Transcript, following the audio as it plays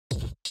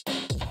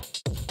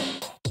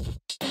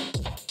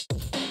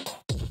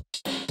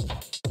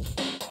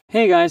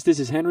Hey guys, this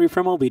is Henry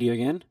from OBEDIA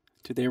again.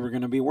 Today we're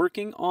going to be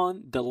working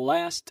on the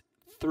last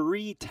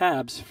 3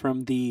 tabs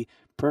from the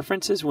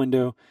Preferences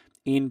window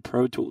in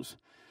Pro Tools.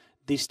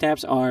 These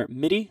tabs are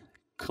MIDI,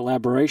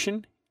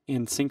 Collaboration,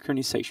 and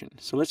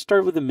Synchronization. So let's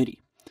start with the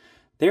MIDI.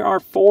 There are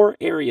 4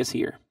 areas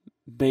here.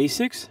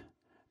 Basics,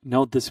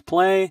 Note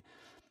Display,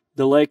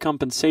 Delay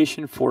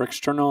Compensation for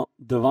External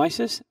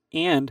Devices,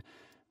 and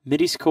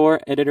MIDI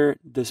Score Editor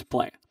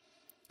Display.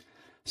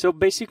 So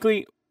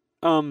basically,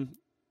 the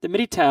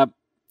MIDI tab,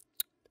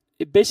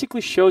 it basically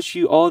shows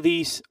you all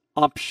these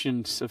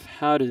options of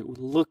how to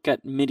look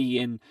at MIDI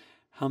and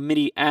how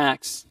MIDI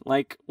acts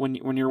like when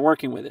you're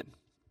working with it.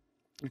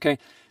 Okay,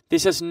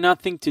 this has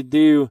nothing to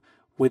do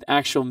with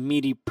actual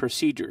MIDI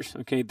procedures.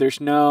 Okay,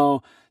 there's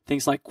no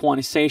things like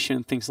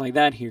quantization, things like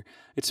that here.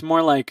 It's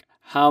more like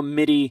how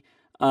MIDI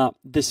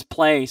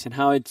displays and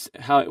how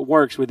it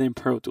works within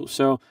Pro Tools.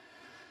 So,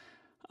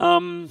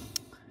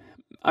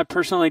 I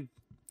personally,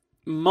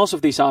 most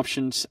of these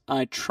options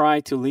I try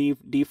to leave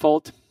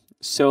default,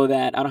 so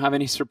that I don't have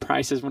any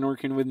surprises when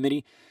working with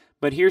MIDI.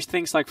 But here's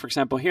things like, for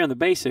example, here in the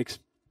basics,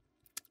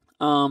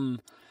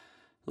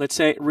 let's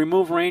say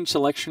remove range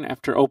selection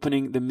after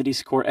opening the MIDI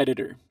score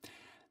editor.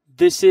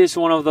 This is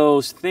one of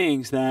those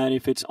things that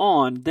if it's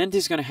on, then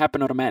this is going to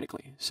happen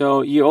automatically.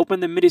 So you open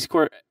the MIDI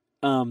score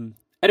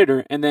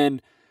editor, and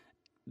then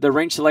the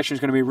range selection is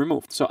going to be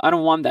removed. So I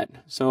don't want that.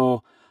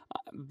 So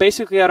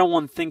basically, I don't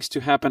want things to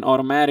happen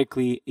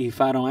automatically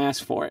if I don't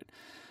ask for it.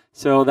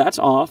 So that's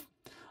off.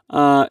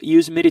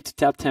 Use MIDI to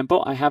tap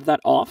tempo. I have that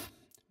off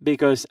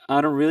because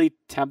I don't really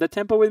tap the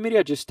tempo with MIDI.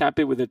 I just tap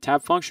it with the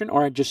tap function,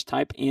 or I just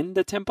type in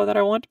the tempo that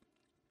I want.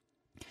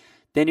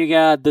 Then you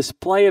got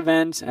display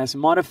events as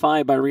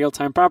modified by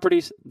real-time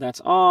properties.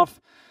 That's off.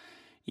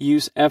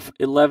 Use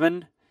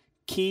F11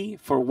 key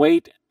for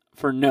wait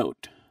for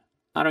note.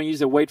 I don't use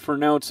the wait for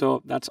note,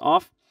 so that's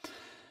off.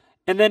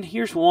 And then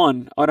here's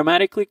one.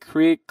 Automatically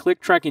create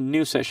click track in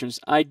new sessions.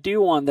 I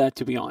do want that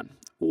to be on.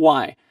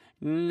 Why?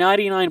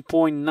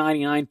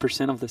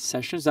 99.99% of the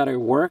sessions that I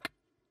work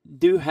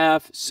do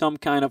have some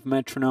kind of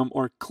metronome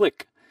or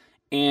click.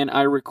 And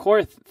I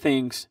record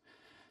things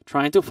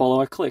trying to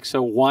follow a click.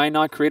 So why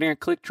not creating a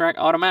click track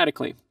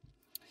automatically?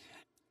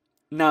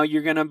 Now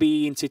you're going to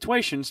be in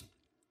situations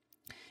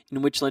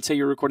in which, let's say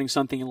you're recording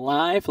something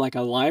live, like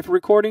a live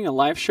recording, a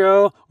live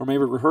show, or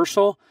maybe a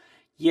rehearsal.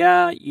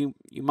 Yeah, you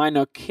might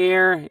not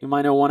care, you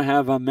might not want to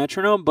have a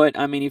metronome, but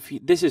I mean, if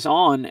this is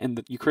on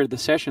and you create the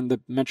session,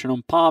 the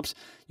metronome pops,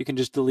 you can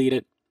just delete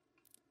it.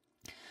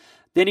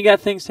 Then you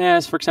got things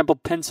as, for example,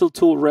 pencil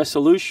tool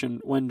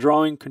resolution when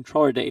drawing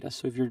controller data.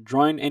 So if you're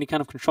drawing any kind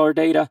of controller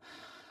data,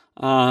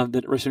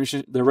 the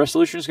resolution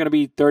is going to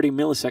be 30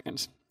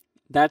 milliseconds.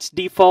 That's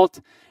default.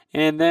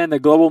 And then the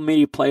global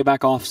MIDI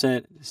playback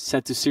offset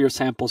set to 0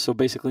 samples, so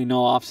basically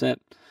no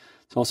offset.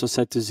 It's also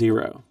set to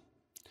 0.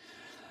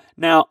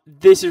 Now,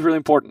 this is really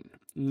important.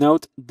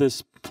 Note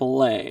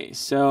display.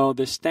 So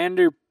the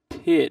standard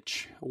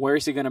pitch, where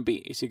is it going to be?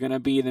 Is it going to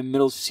be in the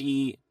middle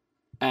C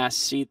as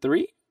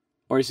C3?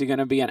 Or is it going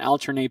to be an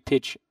alternate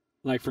pitch,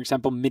 like, for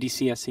example, MIDI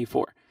C as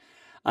C4?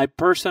 I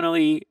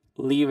personally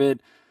leave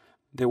it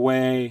the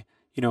way,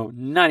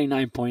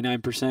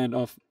 99.9%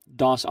 of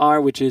DAWs are,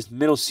 which is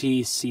middle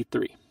C,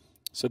 C3.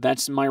 So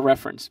that's my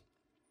reference.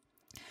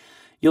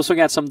 You also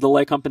got some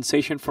delay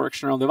compensation for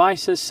external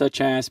devices,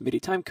 such as MIDI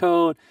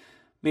timecode,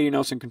 MIDI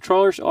notes and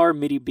controllers, or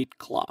MIDI beat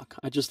clock.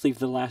 I just leave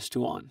the last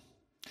 2 on.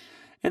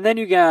 And then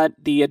you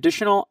got the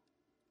additional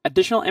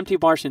empty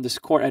bars in the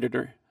score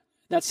editor.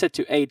 That's set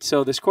to 8,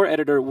 so the score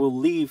editor will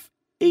leave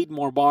 8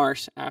 more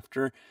bars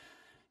after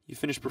you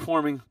finish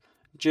performing,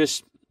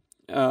 just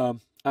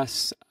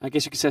as, I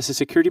guess you could say, as a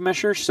security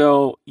measure,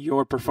 so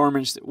your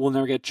performance will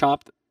never get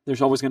chopped.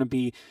 There's always going to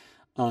be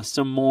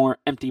some more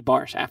empty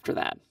bars after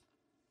that,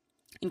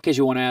 in case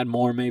you want to add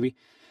more maybe.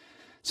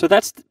 So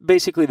that's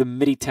basically the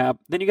MIDI tab.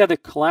 Then you got the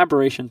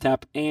collaboration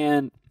tab.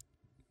 And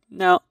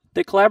now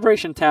the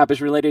collaboration tab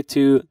is related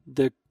to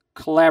the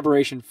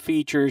collaboration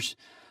features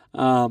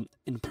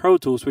in Pro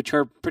Tools, which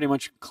are pretty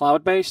much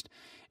cloud-based,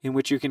 in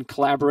which you can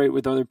collaborate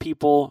with other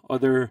people,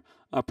 other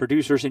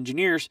producers,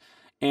 engineers,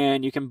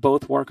 and you can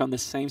both work on the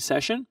same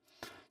session.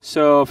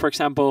 So, for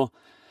example,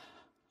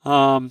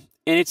 and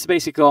it's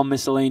basically all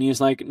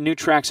miscellaneous, like new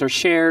tracks are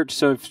shared.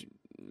 So if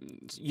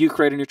you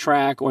create a new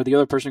track or the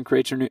other person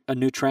creates a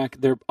new track,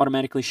 they're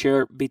automatically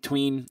shared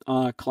between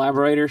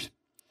collaborators.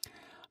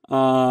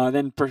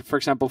 Then, for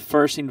example,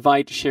 first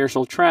invite shares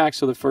all tracks,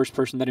 so the first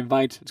person that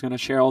invites is going to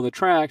share all the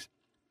tracks.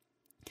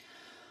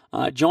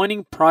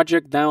 Joining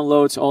project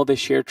downloads all the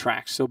shared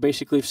tracks. So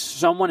basically, if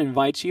someone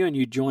invites you and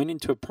you join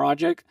into a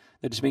project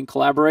that is being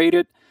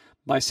collaborated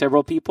by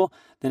several people,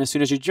 then as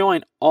soon as you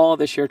join, all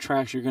the shared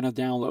tracks you're going to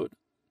download.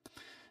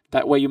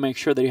 That way you make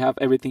sure that you have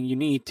everything you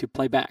need to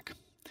play back.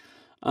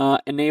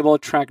 Enable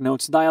track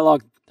notes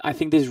dialog. I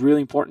think this is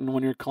really important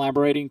when you're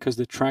collaborating because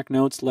the track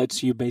notes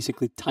lets you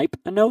basically type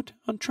a note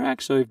on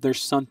track. So if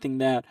there's something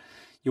that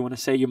you want to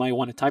say, you might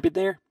want to type it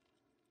there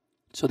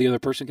so the other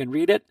person can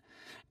read it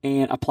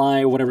and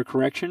apply whatever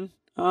correction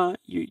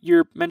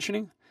you're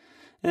mentioning.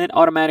 and then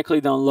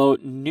automatically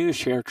download new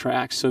share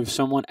tracks. So if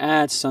someone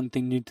adds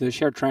something new to the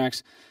share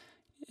tracks,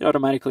 it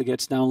automatically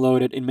gets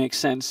downloaded. It makes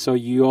sense. So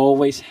you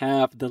always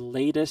have the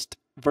latest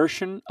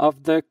version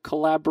of the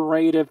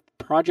collaborative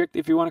project,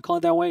 if you want to call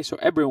it that way. So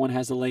everyone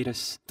has the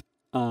latest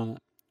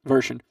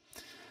version.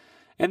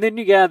 And then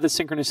you got the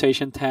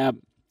synchronization tab.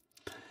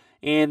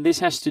 And this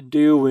has to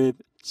do with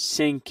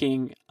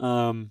syncing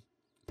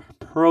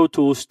Pro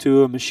Tools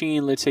to a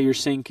machine. Let's say you're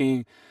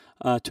syncing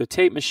to a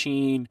tape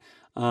machine,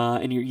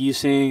 and you're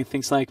using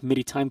things like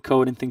MIDI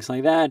timecode and things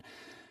like that.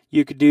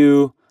 You could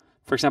do,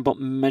 for example,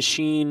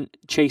 machine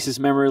chases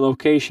memory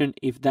location.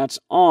 If that's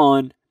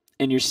on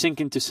and you're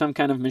syncing to some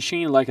kind of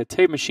machine like a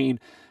tape machine,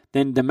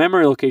 then the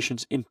memory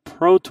locations in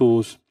Pro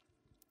Tools,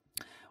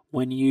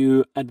 when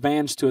you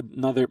advance to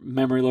another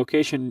memory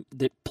location,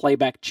 the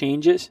playback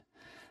changes.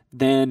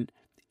 Then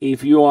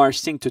if you are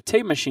synced to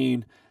tape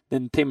machine,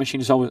 then tape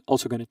machine is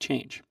also going to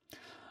change.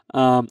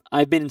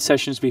 I've been in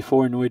sessions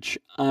before in which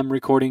I'm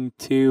recording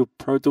to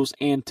Pro Tools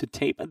and to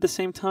tape at the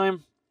same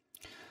time,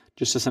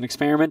 just as an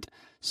experiment.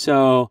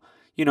 So,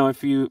 you know,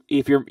 if you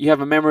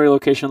have a memory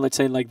location, let's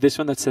say like this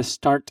one that says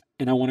start,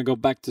 and I want to go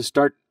back to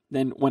start,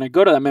 then when I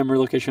go to that memory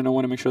location, I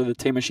want to make sure that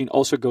the tape machine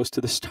also goes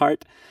to the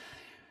start.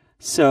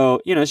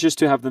 So, you know, it's just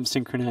to have them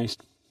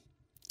synchronized.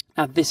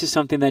 Now, this is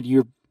something that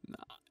you're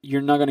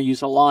not going to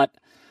use a lot,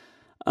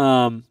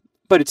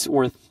 but it's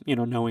worth, you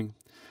know, knowing.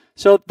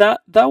 So that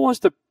was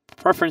the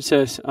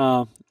preferences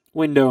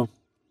window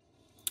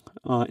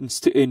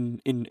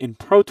in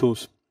Pro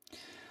Tools.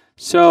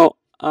 So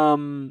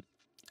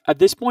at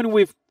this point,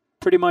 we've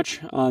pretty much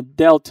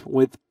dealt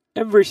with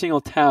every single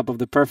tab of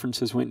the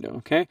preferences window.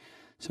 Okay,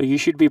 so you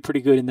should be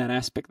pretty good in that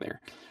aspect there.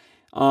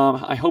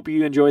 I hope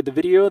you enjoyed the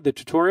video, the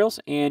tutorials,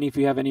 and if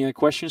you have any other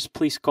questions,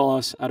 please call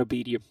us at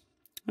OBEDIA.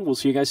 And we'll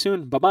see you guys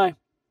soon. Bye-bye.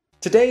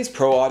 Today's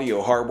pro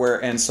audio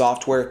hardware and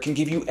software can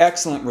give you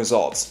excellent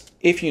results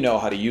if you know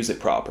how to use it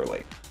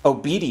properly.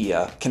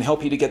 OBEDIA can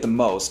help you to get the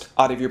most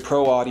out of your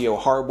pro audio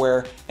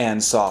hardware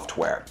and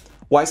software.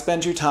 Why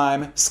spend your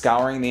time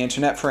scouring the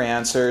internet for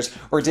answers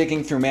or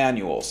digging through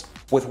manuals?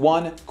 With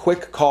one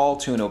quick call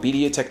to an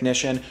OBEDIA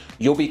technician,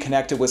 you'll be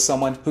connected with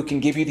someone who can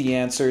give you the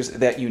answers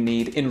that you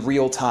need in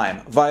real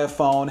time via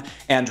phone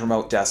and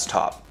remote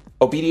desktop.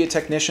 OBEDIA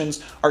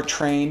technicians are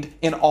trained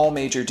in all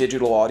major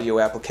digital audio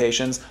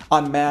applications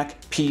on Mac,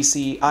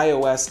 PC,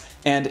 iOS,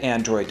 and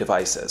Android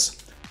devices.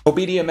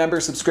 OBEDIA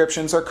member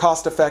subscriptions are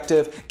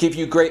cost-effective, give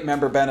you great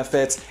member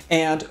benefits,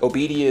 and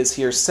OBEDIA is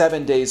here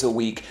 7 days a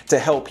week to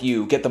help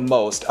you get the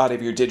most out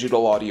of your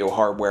digital audio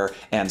hardware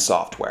and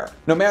software.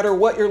 No matter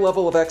what your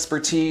level of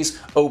expertise,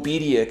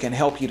 OBEDIA can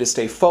help you to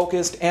stay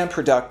focused and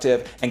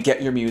productive and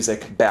get your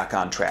music back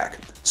on track.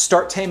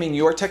 Start taming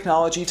your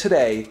technology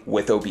today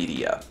with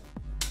OBEDIA.